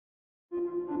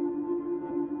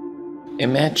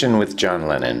Imagine with John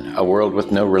Lennon a world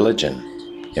with no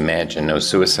religion. Imagine no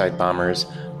suicide bombers,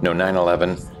 no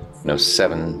 9/11, no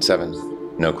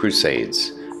 7/7, no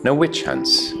crusades, no witch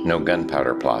hunts, no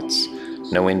gunpowder plots,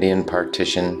 no Indian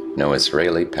partition, no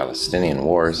Israeli-Palestinian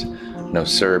wars, no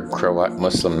Serb-Croat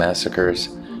Muslim massacres,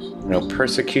 no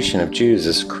persecution of Jews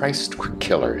as Christ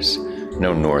killers,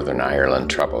 no Northern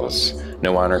Ireland troubles,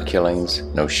 no honor killings,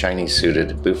 no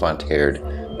shiny-suited, bouffant-haired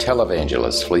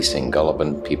televangelists fleecing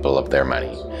gullible people of their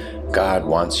money. God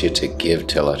wants you to give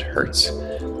till it hurts.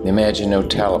 Imagine no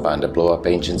Taliban to blow up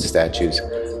ancient statues,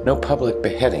 no public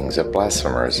beheadings of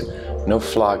blasphemers, no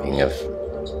flogging of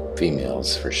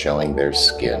females for showing their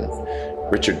skin.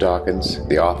 Richard Dawkins,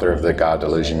 the author of The God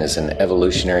Delusion, is an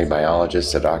evolutionary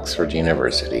biologist at Oxford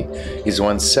University. He's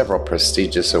won several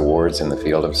prestigious awards in the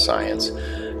field of science.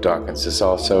 Dawkins has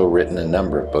also written a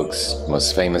number of books,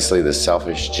 most famously The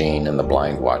Selfish Gene and The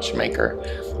Blind Watchmaker.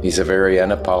 He's a very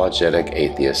unapologetic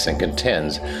atheist and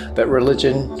contends that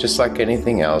religion, just like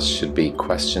anything else, should be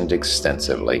questioned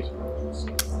extensively.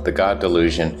 The God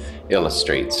Delusion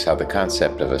illustrates how the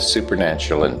concept of a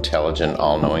supernatural, intelligent,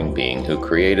 all-knowing being who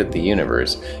created the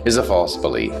universe is a false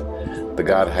belief. The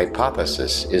God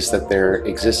hypothesis is that there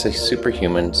exists a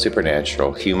superhuman,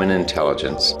 supernatural, human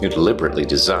intelligence who deliberately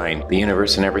designed the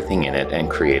universe and everything in it and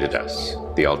created us.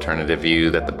 The alternative view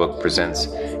that the book presents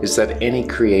is that any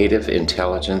creative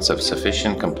intelligence of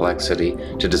sufficient complexity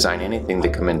to design anything to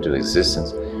come into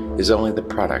existence is only the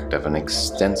product of an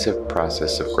extensive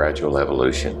process of gradual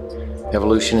evolution.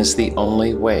 Evolution is the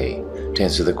only way to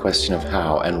answer the question of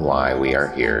how and why we are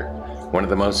here. One of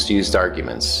the most used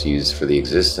arguments used for the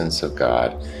existence of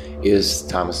God is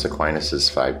Thomas Aquinas'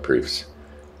 5 proofs.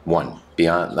 1.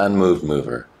 Beyond the unmoved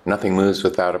mover. Nothing moves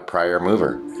without a prior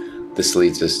mover. This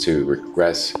leads us to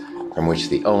regress from which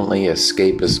the only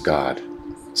escape is God.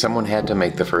 Someone had to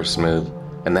make the first move,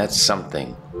 and that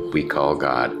something we call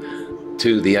God.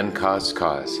 2. The uncaused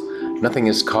cause. Nothing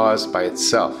is caused by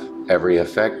itself. Every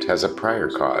effect has a prior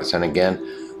cause, and again,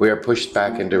 we are pushed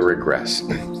back into regress.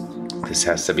 This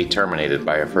has to be terminated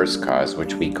by a first cause,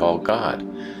 which we call God.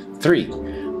 3.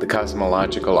 The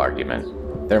cosmological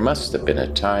argument. There must have been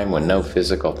a time when no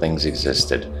physical things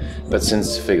existed, but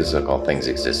since physical things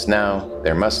exist now,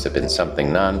 there must have been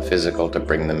something non-physical to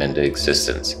bring them into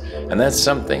existence, and that's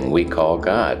something we call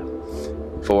God.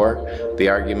 4. The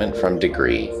argument from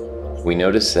degree. We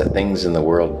notice that things in the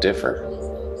world differ.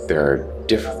 There are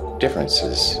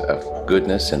differences of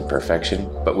goodness and perfection,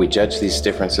 but we judge these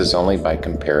differences only by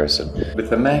comparison. With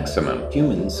the maximum,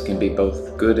 humans can be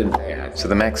both good and bad, so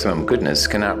the maximum goodness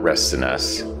cannot rest in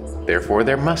us. Therefore,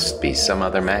 there must be some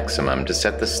other maximum to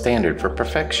set the standard for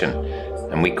perfection,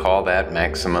 and we call that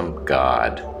maximum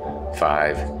God.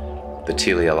 5. The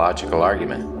teleological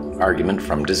argument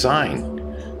from design.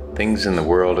 Things in the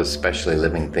world, especially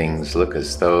living things, look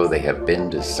as though they have been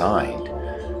designed.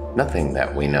 Nothing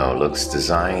that we know looks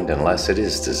designed unless it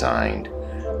is designed.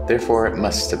 Therefore, it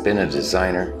must have been a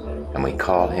designer, and we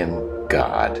call him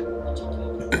God.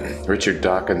 Richard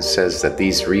Dawkins says that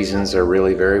these reasons are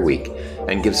really very weak,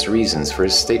 and gives reasons for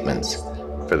his statements.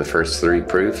 For the first 3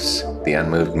 proofs, the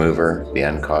unmoved mover, the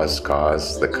uncaused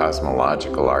cause, the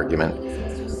cosmological argument,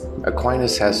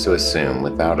 Aquinas has to assume,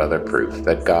 without other proof,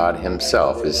 that God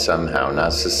himself is somehow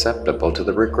not susceptible to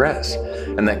the regress,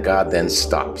 and that God then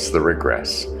stops the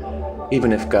regress.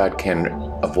 Even if God can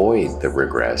avoid the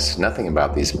regress, nothing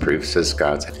about these proofs says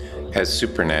God has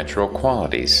supernatural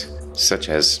qualities, such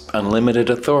as unlimited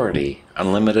authority,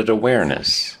 unlimited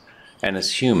awareness, and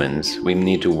as humans, we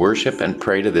need to worship and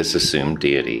pray to this assumed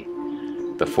deity.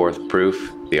 The 4th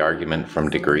proof, the argument from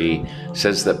degree,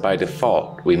 says that by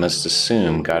default we must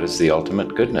assume God is the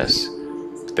ultimate goodness.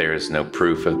 If there is no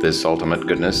proof of this ultimate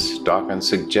goodness, Dawkins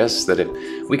suggests that if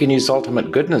we can use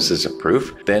ultimate goodness as a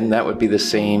proof, then that would be the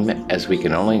same as we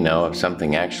can only know if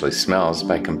something actually smells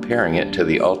by comparing it to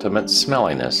the ultimate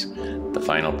smelliness. The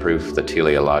final proof, the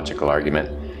teleological argument,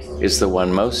 is the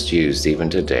one most used even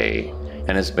today,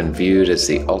 and has been viewed as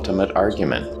the ultimate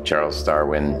argument. Charles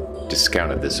Darwin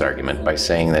discounted this argument by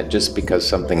saying that just because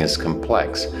something is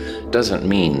complex doesn't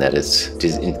mean that it's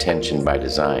intentioned by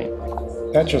design.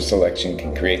 Natural selection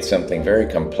can create something very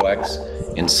complex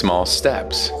in small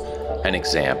steps. An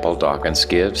example Dawkins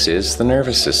gives is the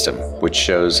nervous system, which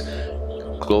shows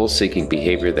goal-seeking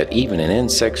behavior that even in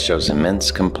insects shows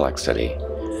immense complexity.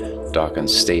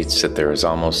 Dawkins states that there is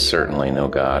almost certainly no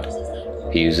God.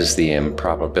 He uses the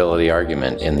improbability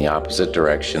argument in the opposite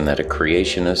direction that a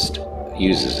creationist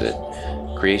uses it.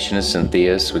 Creationists and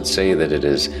theists would say that it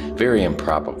is very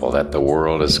improbable that the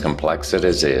world, as complex as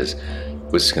it is,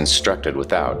 was constructed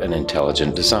without an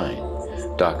intelligent design.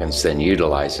 Dawkins then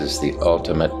utilizes the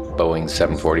ultimate Boeing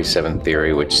 747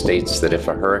 theory, which states that if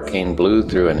a hurricane blew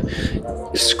through a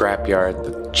scrapyard,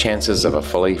 the chances of a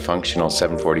fully functional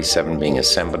 747 being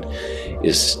assembled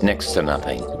is next to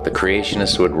nothing. The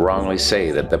creationists would wrongly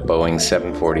say that the Boeing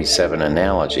 747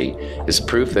 analogy is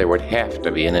proof there would have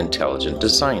to be an intelligent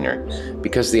designer,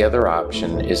 because the other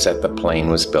option is that the plane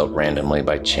was built randomly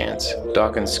by chance.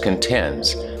 Dawkins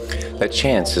contends that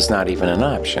chance is not even an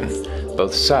option.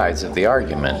 Both sides of the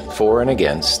argument, for and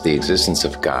against the existence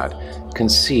of God,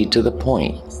 concede to the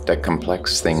point that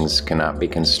complex things cannot be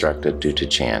constructed due to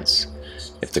chance.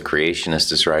 If the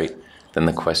creationist is right, then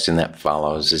the question that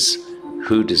follows is,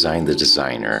 who designed the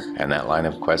designer? And that line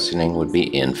of questioning would be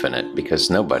infinite, because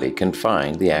nobody can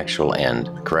find the actual end.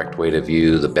 The correct way to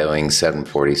view the Boeing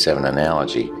 747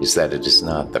 analogy is that it is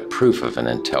not the proof of an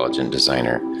intelligent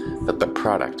designer, but the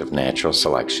product of natural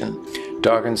selection.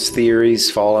 Dawkins' theories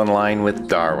fall in line with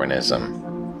Darwinism.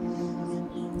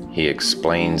 He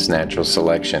explains natural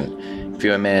selection. If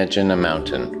you imagine a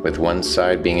mountain, with one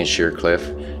side being a sheer cliff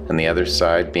and the other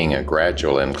side being a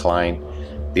gradual incline,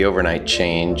 the overnight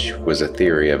change was a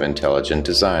theory of intelligent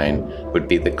design, would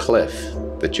be the cliff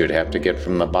that you'd have to get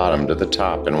from the bottom to the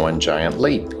top in one giant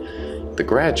leap. The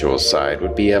gradual side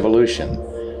would be evolution,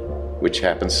 which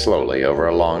happens slowly over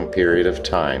a long period of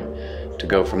time to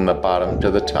go from the bottom to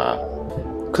the top.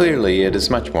 Clearly, it is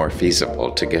much more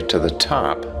feasible to get to the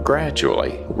top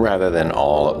gradually rather than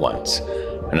all at once.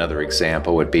 Another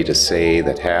example would be to say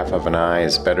that half of an eye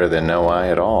is better than no eye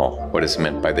at all. What is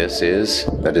meant by this is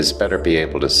that it's better be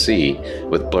able to see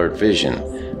with blurred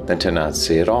vision than to not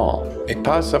see at all. A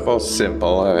possible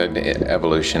simple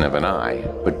evolution of an eye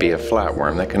would be a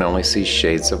flatworm that can only see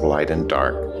shades of light and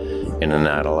dark, in a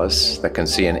nautilus that can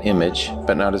see an image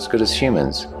but not as good as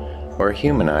humans, or a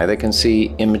human eye that can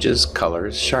see images,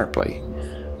 colors sharply.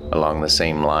 Along the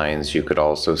same lines, you could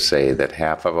also say that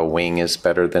half of a wing is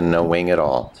better than no wing at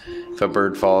all. If a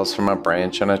bird falls from a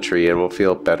branch on a tree, it will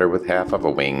feel better with half of a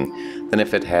wing than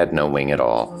if it had no wing at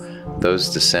all. Those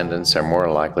descendants are more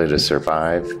likely to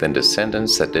survive than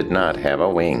descendants that did not have a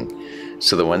wing.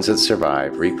 So the ones that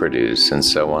survive reproduce, and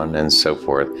so on and so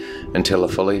forth, until a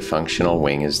fully functional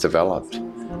wing is developed.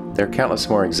 There are countless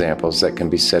more examples that can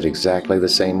be said exactly the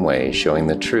same way, showing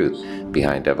the truth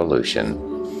behind evolution.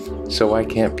 So why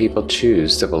can't people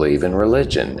choose to believe in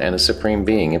religion and a supreme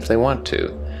being if they want to?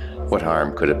 What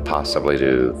harm could it possibly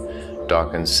do?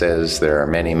 Dawkins says there are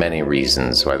many, many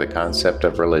reasons why the concept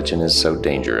of religion is so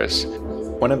dangerous.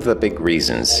 One of the big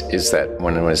reasons is that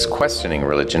when one is questioning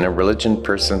religion, a religion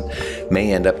person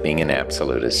may end up being an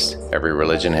absolutist. Every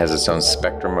religion has its own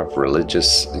spectrum of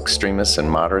religious extremists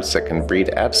and moderates that can breed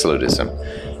absolutism.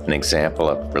 An example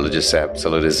of religious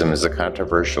absolutism is the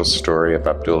controversial story of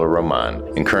Abdullah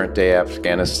Rahman. In current-day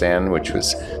Afghanistan, which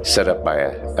was set up by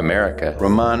America,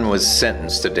 Rahman was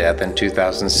sentenced to death in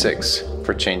 2006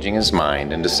 for changing his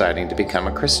mind and deciding to become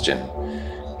a Christian.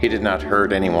 He did not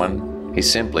hurt anyone. He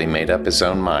simply made up his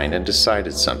own mind and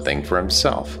decided something for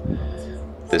himself.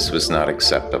 This was not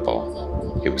acceptable.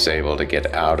 He was able to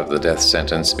get out of the death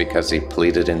sentence because he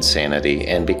pleaded insanity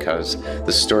and because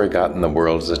the story got in the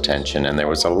world's attention and there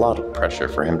was a lot of pressure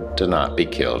for him to not be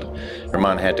killed.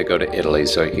 Rahman had to go to Italy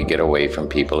so he could get away from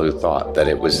people who thought that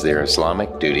it was their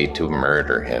Islamic duty to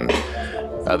murder him.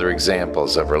 Other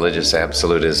examples of religious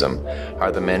absolutism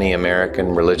are the many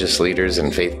American religious leaders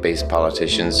and faith-based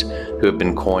politicians who have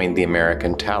been coined the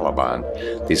American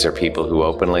Taliban. These are people who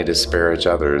openly disparage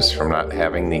others from not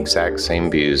having the exact same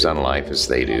views on life as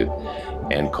they do.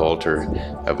 Ann Coulter,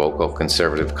 a vocal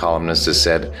conservative columnist, has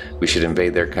said we should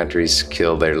invade their countries,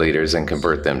 kill their leaders, and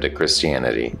convert them to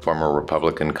Christianity. Former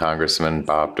Republican Congressman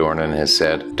Bob Dornan has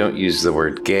said, don't use the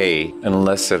word gay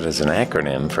unless it is an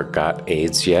acronym for Got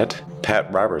AIDS Yet?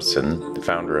 Pat Robertson, the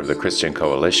founder of the Christian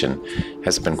Coalition,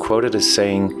 has been quoted as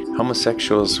saying,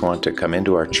 homosexuals want to come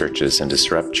into our churches and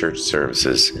disrupt church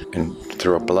services and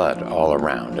throw blood all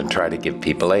around and try to give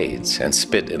people AIDS and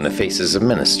spit in the faces of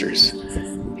ministers.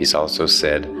 He's also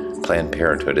said, Planned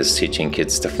Parenthood is teaching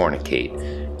kids to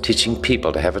fornicate, teaching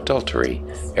people to have adultery,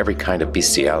 every kind of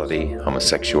bestiality,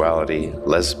 homosexuality,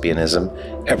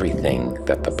 lesbianism, everything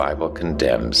that the Bible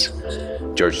condemns.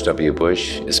 George W.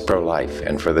 Bush is pro-life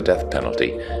and for the death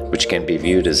penalty, which can be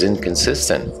viewed as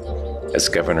inconsistent. As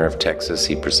governor of Texas,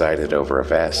 he presided over a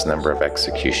vast number of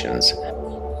executions.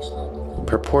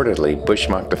 Purportedly, Bush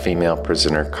mocked a female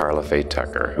prisoner, Carla Faye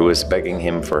Tucker, who was begging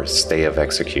him for a stay of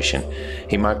execution.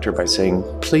 He mocked her by saying,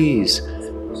 please,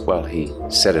 Well, he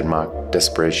said in mock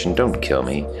desperation, "Don't kill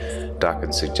me."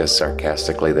 Dawkins suggests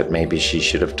sarcastically that maybe she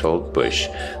should have told Bush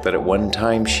that at one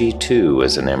time she too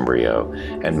was an embryo,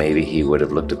 and maybe he would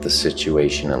have looked at the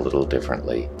situation a little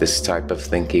differently. This type of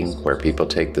thinking, where people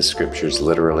take the scriptures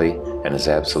literally and as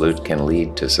absolute, can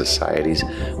lead to societies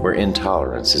where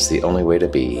intolerance is the only way to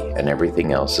be and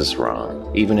everything else is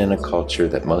wrong. Even in a culture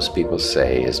that most people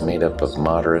say is made up of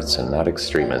moderates and not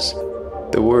extremists,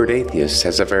 the word atheist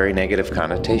has a very negative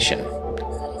connotation.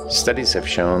 Studies have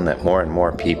shown that more and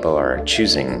more people are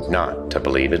choosing not to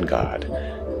believe in God.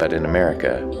 But in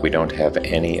America, we don't have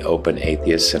any open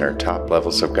atheists in our top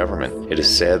levels of government. It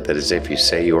is said that as if you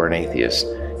say you are an atheist,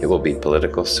 it will be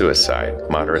political suicide.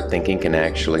 Moderate thinking can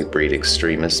actually breed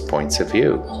extremist points of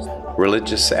view.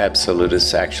 Religious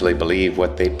absolutists actually believe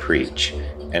what they preach.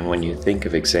 And when you think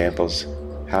of examples,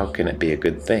 how can it be a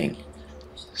good thing?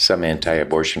 Some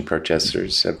anti-abortion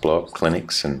protesters that blow up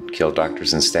clinics and kill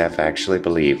doctors and staff actually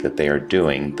believe that they are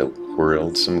doing the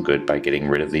world some good by getting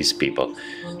rid of these people.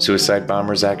 Suicide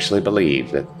bombers actually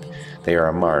believe that they are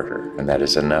a martyr, and that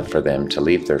is enough for them to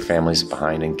leave their families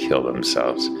behind and kill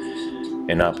themselves.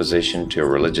 In opposition to a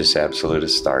religious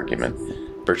absolutist argument,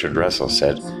 Bertrand Russell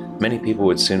said, "Many people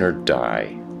would sooner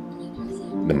die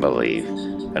than believe."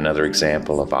 Another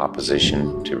example of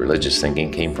opposition to religious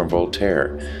thinking came from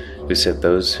Voltaire, who said,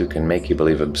 "Those who can make you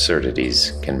believe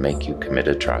absurdities can make you commit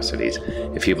atrocities."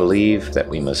 If you believe that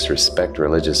we must respect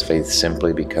religious faith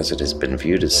simply because it has been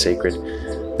viewed as sacred,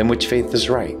 then which faith is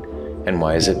right? And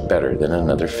why is it better than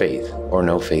another faith, or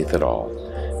no faith at all?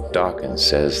 Dawkins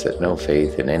says that no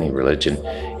faith in any religion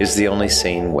is the only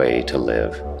sane way to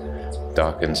live.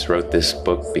 Dawkins wrote this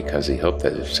book because he hoped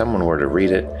that if someone were to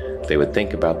read it, they would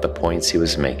think about the points he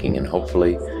was making and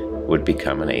hopefully would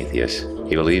become an atheist.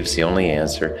 He believes the only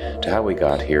answer to how we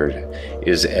got here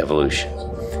is evolution,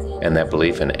 and that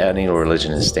belief in any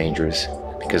religion is dangerous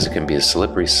because it can be a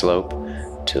slippery slope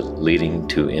to leading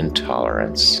to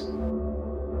intolerance.